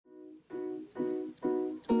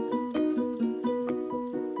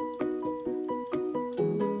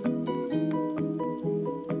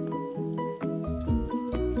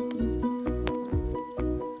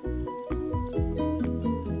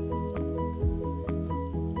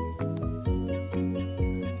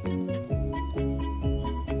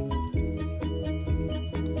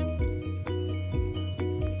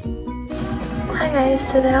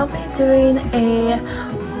guys, today I'll be doing a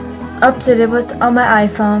updated what's on my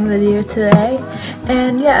iPhone video today,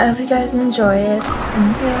 and yeah, I hope you guys enjoy it.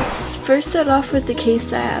 Let's first start off with the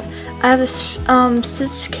case I have. I have a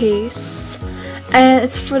stitch case, and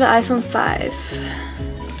it's for the iPhone 5.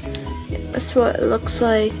 Yeah, that's what it looks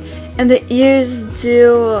like, and the ears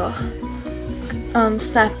do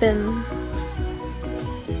snap in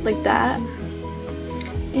like that,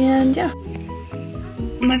 and yeah.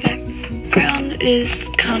 My background is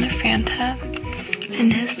Connor Franta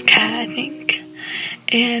and his cat, I think.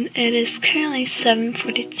 And it is currently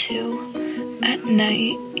 7:42 at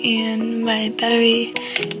night, and my battery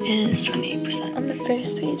is 28%. On the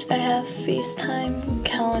first page, I have FaceTime,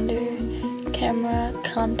 calendar, camera,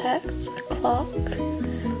 contacts, clock,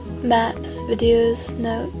 maps, videos,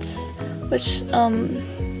 notes, which,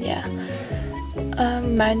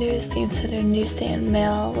 reminders, game center, newsstand,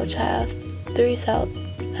 mail, which I have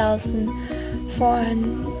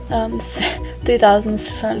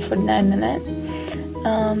 3,649 in it.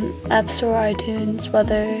 App Store, iTunes,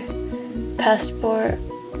 weather, passport,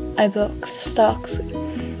 iBooks, stocks,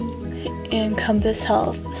 and Compass,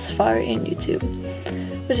 health, Safari, and YouTube,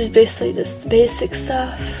 which is basically just the basic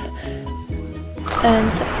stuff.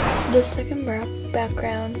 And the second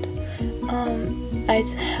background I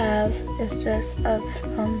have is just of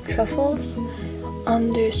truffles.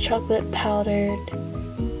 There's chocolate powdered,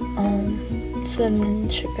 cinnamon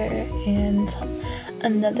sugar, and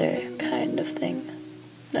another kind of thing.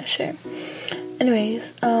 Not sure.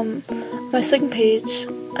 Anyways, my second page,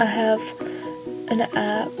 I have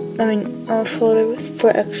a folder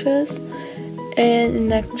for extras. And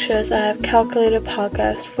in extras, I have calculator,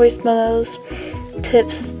 podcast, voice memos,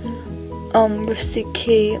 tips, receipt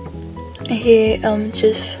key,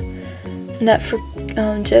 GIF, net for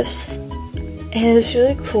GIFs. And it's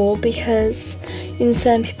really cool because you can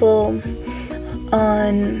send people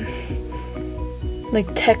on like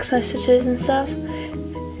text messages and stuff.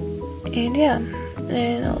 And yeah,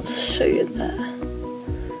 and I'll show you that.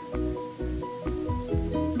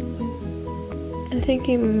 I think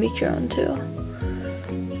you can make your own too.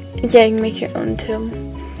 Yeah, you can make your own too.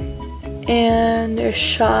 And there's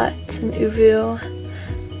shots and Uvu.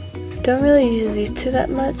 Don't really use these two that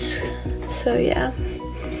much, so yeah.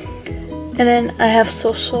 And then I have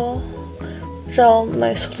social, which are all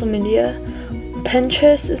my social media.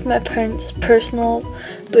 Pinterest is my personal,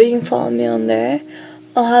 but you can follow me on there.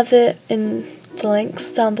 I'll have it in the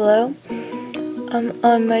links down below.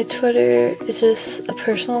 On my Twitter, it's just a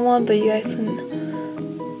personal one, but you guys can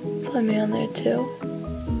follow me on there too.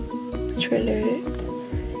 Twitter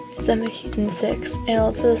is emmaheaton6, and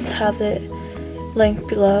I'll just have it linked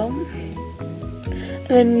below. And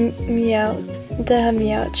then have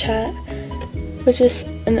Meow Chat, which is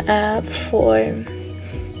an app for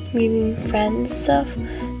meeting friends and stuff,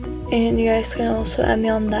 and you guys can also add me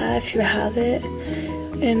on that if you have it.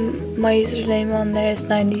 And my username on there is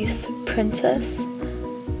 90s Princess.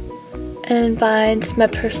 And Vine's my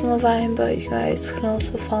personal Vine, but you guys can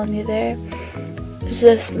also follow me there. It's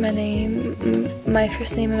just my name, my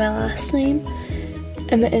first name and my last name.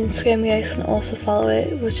 And my Instagram, you guys can also follow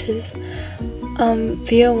it, which is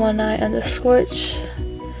VO19_.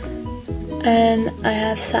 And I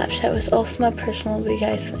have Snapchat, which is also my personal, but you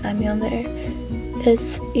guys can add me on there.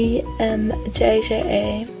 It's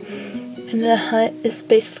EMJJA. And the Hunt is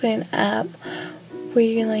basically an app where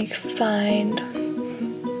you can like find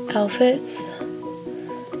outfits,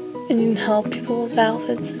 and you can help people with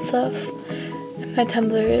outfits and stuff. And my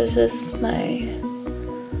Tumblr is just my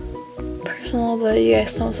personal, but you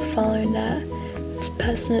guys can also follow me that. It's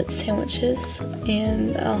Passionate Sandwiches,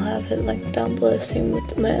 and I'll have it linked down below, same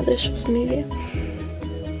with my other social media.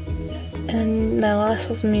 And my last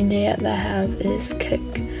social media that I have is Kick,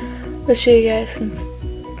 which you guys can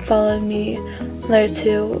follow me on there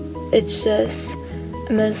too. It's just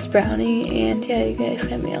Miss Brownie, and yeah, you guys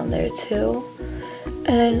get me on there too. And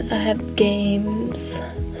then I have games,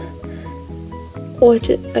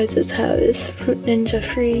 which I just have is Fruit Ninja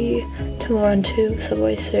Free, Tumble Run 2,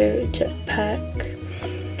 Subway Surf, Jetpack.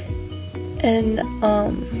 And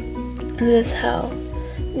this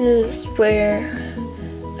is where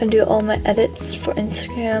I do all my edits for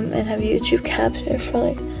Instagram, and have YouTube Capture for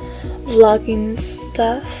like vlogging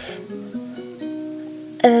stuff.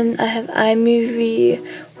 And then I have iMovie,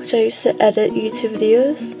 which I used to edit YouTube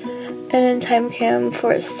videos, and then TimeCam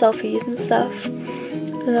for selfies and stuff.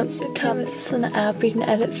 And Instagram is just an app where you can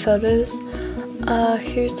edit photos.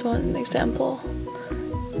 Here's one example.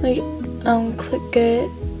 Like, click it,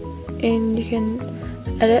 and you can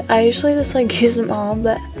edit. I usually just like use them all,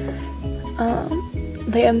 but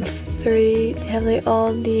like M3, they have like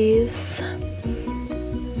all these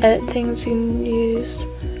edit things, you can use,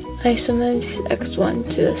 I sometimes use X1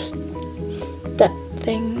 to just that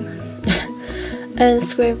thing. And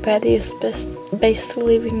square patty is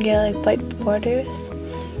basically we can get like white borders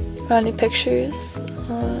around your pictures.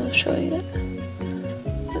 I'll show you that.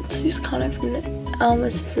 Let's use Connor from it.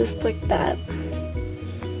 It's just like that.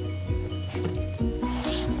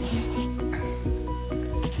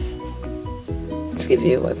 Let's give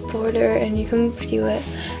you a white border, and you can view it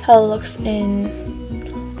how it looks in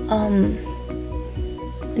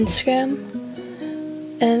Instagram.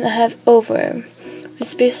 And I have over, which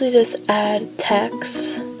is basically just add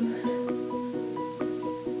text.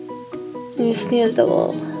 You just need to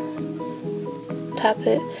double tap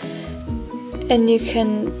it, and you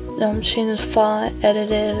can change the font,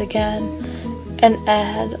 edit it again, and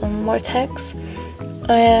add more text.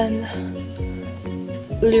 And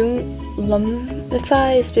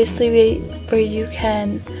Lumify is basically where you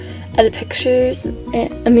can edit pictures,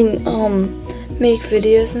 and make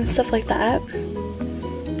videos and stuff like that.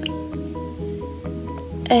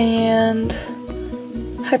 And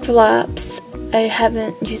hyperlapse, I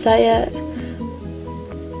haven't used that yet.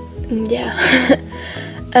 Yeah.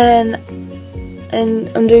 and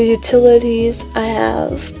under utilities, I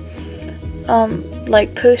have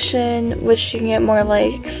like Potion, which you can get more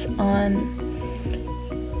likes on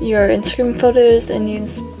your Instagram photos, and you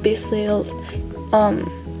can basically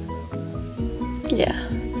yeah.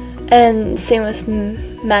 And same with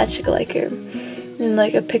Magic Liker, and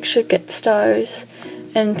like a picture gets stars,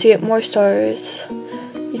 and to get more stars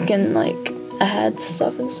you can like add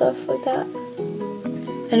stuff and stuff like that,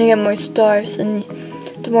 and you get more stars, and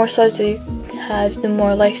the more stars that you have, the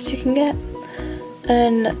more likes you can get.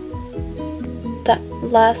 And that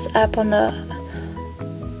last app on the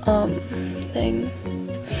thing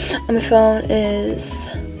on my phone is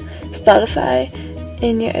Spotify,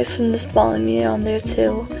 and you guys can just follow me on there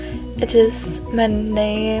too. It's just my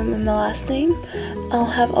name and my last name. I'll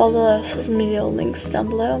have all the social media links down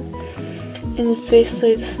below. And it's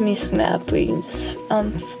basically just a music app where you can just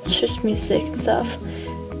search music and stuff.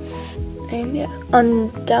 And yeah,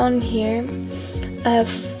 down here I have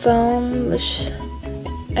phone, which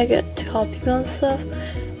I get to call people and stuff,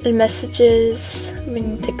 and messages, we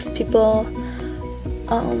can text people,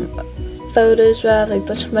 photos, where I have like a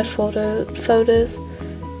bunch of my photos.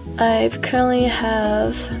 I currently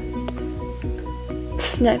have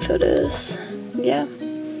 9 photos, yeah.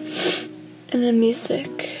 And then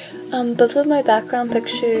music. Both of my background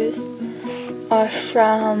pictures are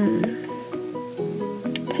from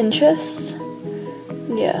Pinterest.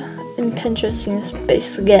 Yeah, in Pinterest you can just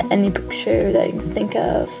basically get any picture that you can think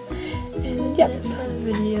of. And yeah, that's it for the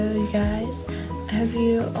video, you guys. I hope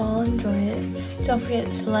you all enjoyed it. Don't forget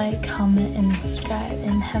to like, comment, and subscribe,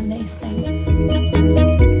 and have a nice night.